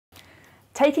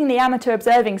Taking the amateur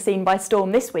observing scene by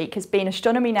storm this week has been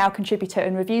Astronomy Now contributor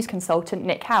and reviews consultant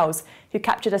Nick Howes, who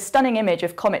captured a stunning image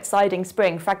of Comet Siding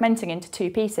Spring fragmenting into two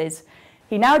pieces.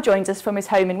 He now joins us from his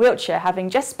home in Wiltshire, having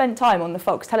just spent time on the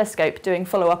Faulkes Telescope doing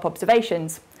follow-up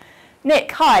observations.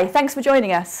 Nick, hi, thanks for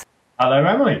joining us. Hello,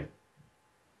 Emily.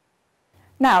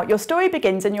 Now, your story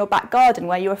begins in your back garden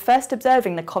where you were first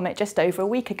observing the comet just over a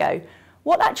week ago.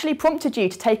 What actually prompted you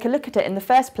to take a look at it in the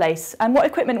first place, and what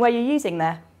equipment were you using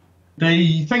there?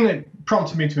 The thing that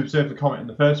prompted me to observe the comet in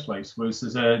the first place was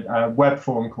there's a web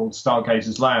forum called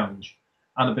Stargazers Lounge,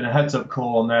 and there'd been a heads-up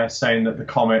call on there saying that the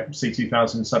comet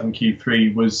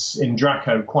C2007Q3 was in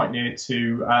Draco, quite near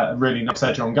to a really nice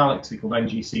edge-on galaxy called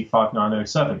NGC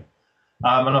 5907.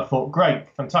 And I thought, great,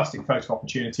 fantastic photo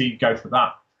opportunity, go for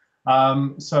that.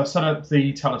 So I set up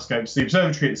the telescopes. The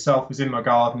observatory itself is in my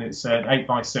garden. It's an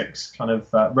 8x6 kind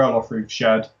of roll-off roof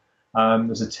shed.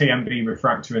 There's a TMB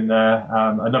refractor in there,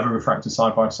 another refractor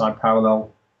side-by-side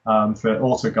parallel for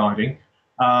auto-guiding,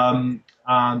 and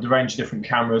a range of different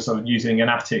cameras. I was using an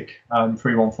Attic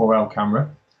 314L camera.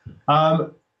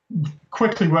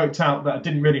 Quickly worked out that I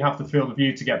didn't really have the field of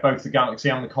view to get both the galaxy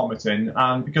and the comet in,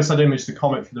 and because I'd imaged the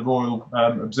comet for the Royal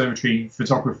Observatory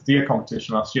Photographer of the Year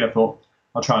competition last year, I thought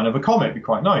I'll try another comet, it'd be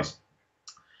quite nice.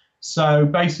 So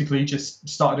basically just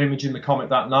started imaging the comet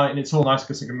that night, and it's all nice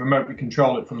because I can remotely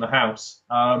control it from the house.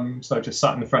 So just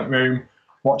sat in the front room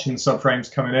watching the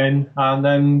subframes coming in, and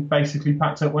then basically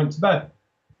packed up, went to bed.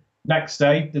 Next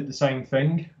day did the same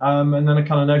thing, and then I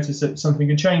kind of noticed that something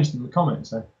had changed in the comet.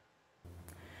 So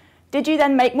did you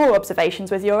then make more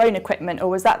observations with your own equipment, or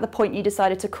was that the point you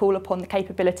decided to call upon the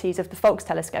capabilities of the Faulkes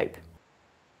Telescope?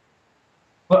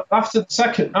 But after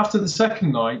the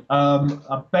second night,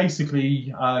 I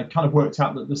basically kind of worked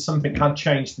out that there's something had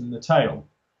changed in the tail.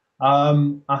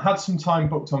 I had some time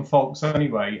booked on Faulkes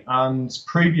anyway, and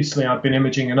previously I'd been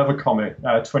imaging another comet,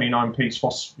 29P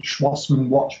Schwassmann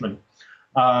Watchman,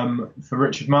 for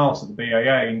Richard Miles at the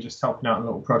BAA, and just helping out in a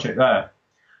little project there.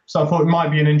 So I thought it might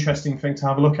be an interesting thing to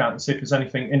have a look at and see if there's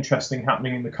anything interesting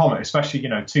happening in the comet, especially,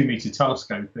 2-meter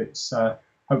telescope. It's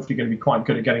hopefully going to be quite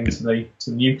good at getting to the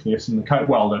nucleus and the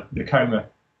coma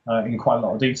in quite a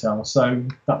lot of detail. So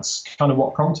that's kind of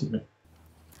what prompted me.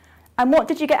 And what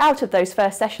did you get out of those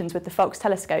first sessions with the Faulkes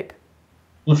Telescope?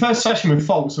 Well, the first session with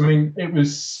Faulkes, I mean, it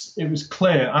was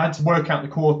clear. I had to work out the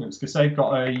coordinates because they've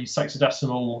got a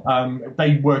sexadecimal.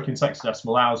 They work in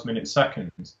sexadecimal hours, minutes,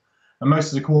 seconds. And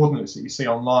most of the coordinates that you see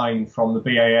online from the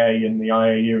BAA and the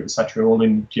IAU, etc., are all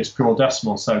in just pure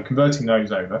decimal. So converting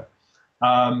those over,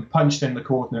 punched in the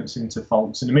coordinates into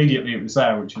Faulkes, and immediately it was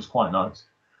there, which was quite nice.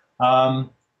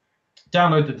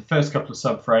 Downloaded the first couple of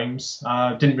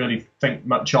subframes, didn't really think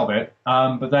much of it,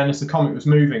 but then as the comet was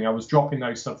moving, I was dropping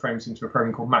those subframes into a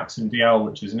program called MaximDL,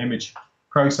 which is an image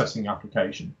processing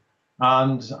application.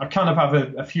 And I kind of have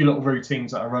a few little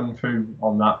routines that I run through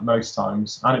on that most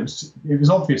times, and it was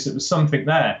obvious it was something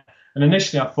there. And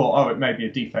initially I thought, oh, it may be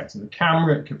a defect in the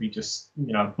camera, it could be just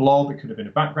a blob, it could have been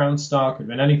a background star, it could have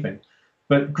been anything.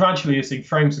 But gradually, as the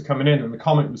frames were coming in and the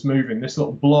comet was moving, this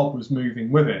little blob was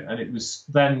moving with it, and it was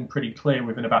then pretty clear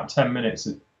within about 10 minutes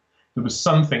that there was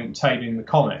something tailing the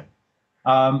comet.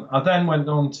 I then went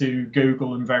on to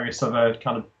Google and various other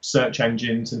kind of search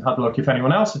engines and had a look if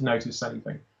anyone else had noticed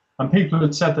anything. And people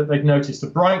had said that they'd noticed a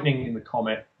brightening in the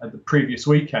comet at the previous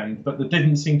weekend, but there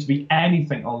didn't seem to be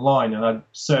anything online, and I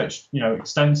searched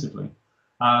extensively,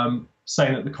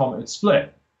 saying that the comet had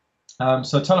split.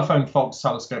 So I telephoned Faulkes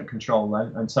Telescope Control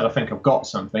then and said, I think I've got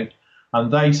something.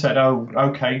 And they said, oh,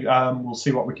 OK, we'll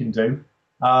see what we can do.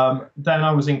 Then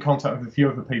I was in contact with a few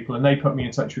other people, and they put me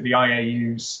in touch with the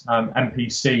IAU's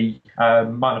MPC,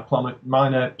 Minor Planet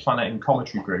and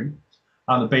Cometary Group,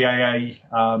 and the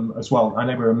BAA as well. And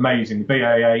they were amazing. The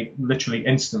BAA literally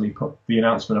instantly put the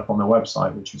announcement up on their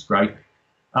website, which was great.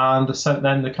 And I sent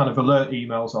then the kind of alert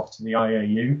emails off to the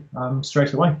IAU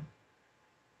straight away.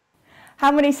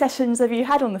 How many sessions have you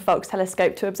had on the Faulkes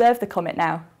Telescope to observe the comet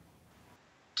now?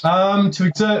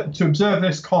 To observe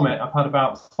this comet, I've had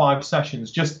about 5 sessions.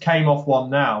 Just came off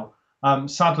one now.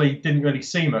 Sadly, didn't really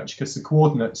see much because the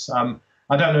coordinates, I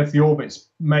don't know if the orbits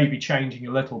may be changing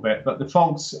a little bit, but the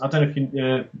Faulkes, I don't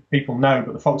know if people know,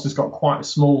 but the Faulkes has got quite a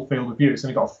small field of view. It's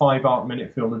only got a 5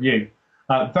 arc-minute field of view.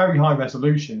 Very high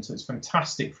resolution, so it's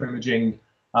fantastic for imaging,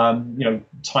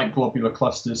 tight globular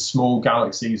clusters, small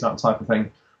galaxies, that type of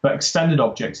thing. But extended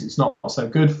objects, it's not so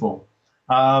good for.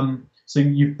 So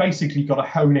you've basically got to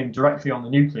hone in directly on the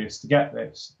nucleus to get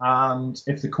this. And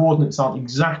if the coordinates aren't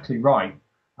exactly right,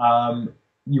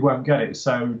 you won't get it.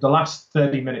 So the last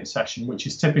 30-minute session, which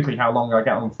is typically how long I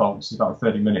get on Faulkes, is about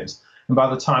 30 minutes. And by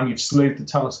the time you've sleuthed the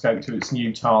telescope to its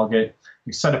new target,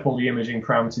 We set up all the imaging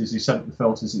parameters, you set up the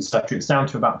filters, etc. It's down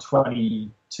to about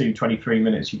 22, 23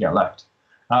 minutes you get left.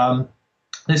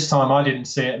 This time I didn't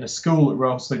see it, and a school that were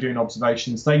also doing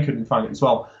observations, they couldn't find it as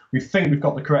well. We think we've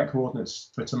got the correct coordinates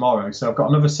for tomorrow, so I've got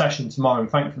another session tomorrow,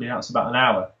 and thankfully that's about an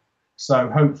hour. So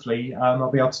hopefully I'll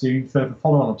be able to do further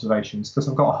follow-on observations, because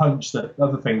I've got a hunch that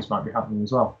other things might be happening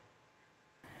as well.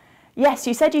 Yes,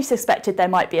 you said you suspected there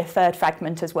might be a third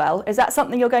fragment as well. Is that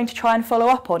something you're going to try and follow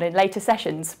up on in later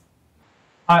sessions?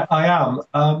 I am.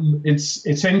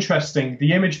 It's interesting.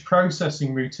 The image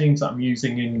processing routines that I'm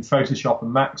using in Photoshop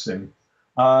and Maxim,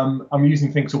 I'm using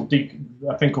a thing called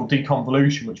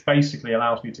deconvolution, which basically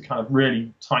allows me to kind of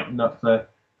really tighten up the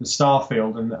star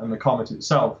field and the comet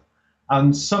itself.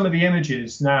 And some of the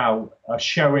images now are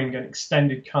showing an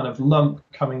extended kind of lump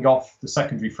coming off the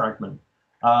secondary fragment.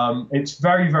 It's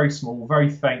very, very small, very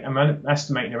faint. I'm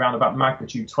estimating around about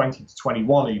magnitude 20 to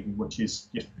 21 even, which is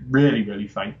just really, really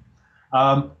faint.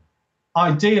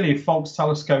 Ideally, if Faulkes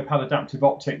Telescope had adaptive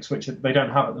optics, which they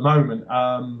don't have at the moment,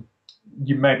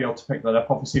 you may be able to pick that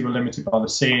up. Obviously, we're limited by the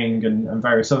seeing and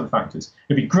various other factors.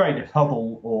 It'd be great if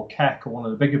Hubble or Keck or one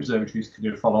of the big observatories could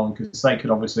do a follow-on, because they could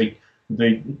obviously,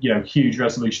 the huge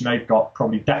resolution they've got,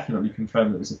 probably definitely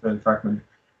confirm that there's a third fragment.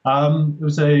 There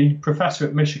was a professor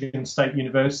at Michigan State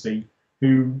University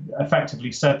who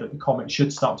effectively said that the comet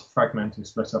should start to fragment and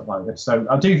split up like this. So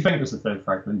I do think there's a third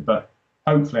fragment, but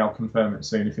hopefully I'll confirm it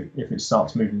soon if it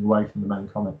starts moving away from the main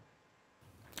comet.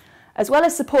 As well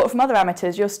as support from other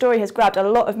amateurs, your story has grabbed a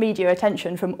lot of media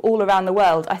attention from all around the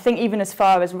world, I think even as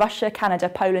far as Russia, Canada,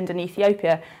 Poland and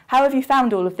Ethiopia. How have you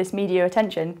found all of this media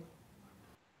attention?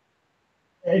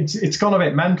 It's gone a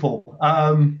bit mental.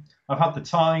 I've had the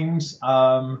Times,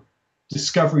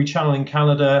 Discovery Channel in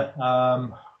Canada,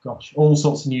 all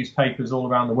sorts of newspapers all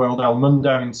around the world, El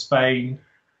Mundo in Spain,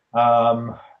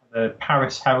 the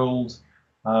Paris Herald,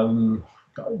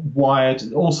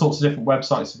 Wired, all sorts of different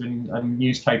websites and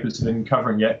newspapers have been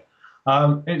covering it.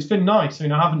 It's been nice. I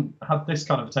mean, I haven't had this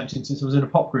kind of attention since I was in a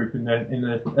pop group in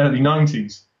the early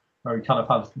 90s, where we kind of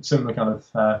had similar kind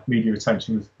of media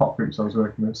attention with pop groups I was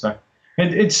working with. So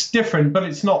it's different, but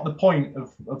it's not the point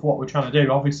of what we're trying to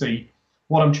do. Obviously,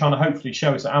 what I'm trying to hopefully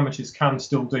show is that amateurs can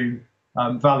still do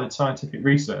valid scientific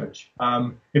research.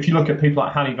 If you look at people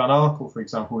like Hanny Van Arkel, for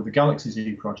example, with the Galaxy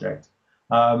Zoo project,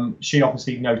 she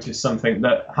obviously noticed something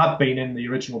that had been in the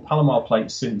original Palomar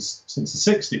plate since the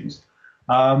 60s.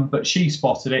 But she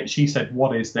spotted it. She said,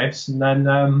 "What is this?" And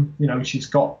then, she's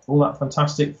got all that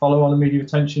fantastic follow-on and media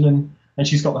attention, and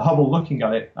she's got the Hubble looking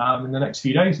at it in the next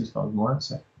few days, as far as I'm aware.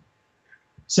 So,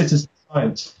 citizen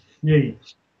science, yay.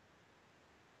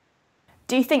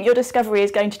 Do you think your discovery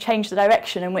is going to change the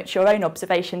direction in which your own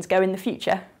observations go in the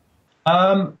future?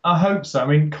 I hope so. I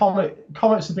mean,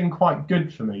 comets have been quite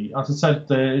good for me. As I said,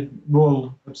 the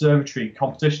Royal Observatory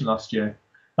competition last year,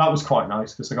 that was quite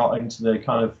nice because I got into the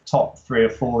kind of top 3 or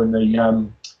 4 in the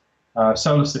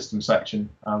solar system section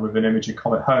with an image of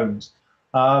Comet Holmes.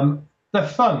 They're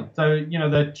fun.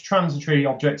 They're transitory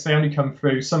objects. They only come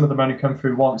through. Some of them only come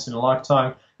through once in a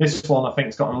lifetime. This one, I think,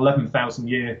 has got an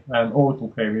 11,000-year orbital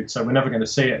period, so we're never going to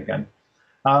see it again.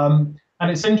 And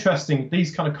it's interesting,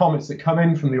 these kind of comets that come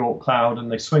in from the Oort cloud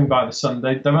and they swing by the sun,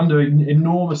 they're under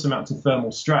enormous amounts of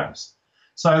thermal stress.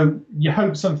 So you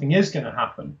hope something is going to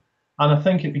happen. And I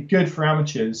think it'd be good for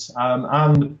amateurs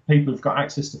and people who've got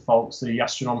access to Faulkes, the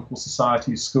astronomical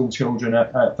societies, school children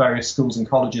at various schools and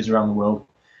colleges around the world.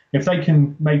 If they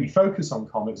can maybe focus on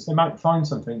comets, they might find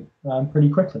something pretty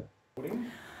quickly.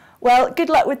 Well, good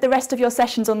luck with the rest of your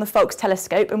sessions on the Faulkes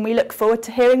Telescope, and we look forward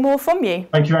to hearing more from you.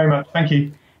 Thank you very much. Thank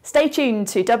you. Stay tuned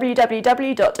to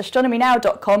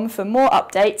www.astronomynow.com for more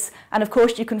updates, and of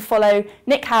course you can follow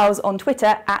Nick Howes on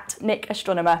Twitter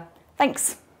 @NickAstronomer.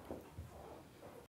 Thanks.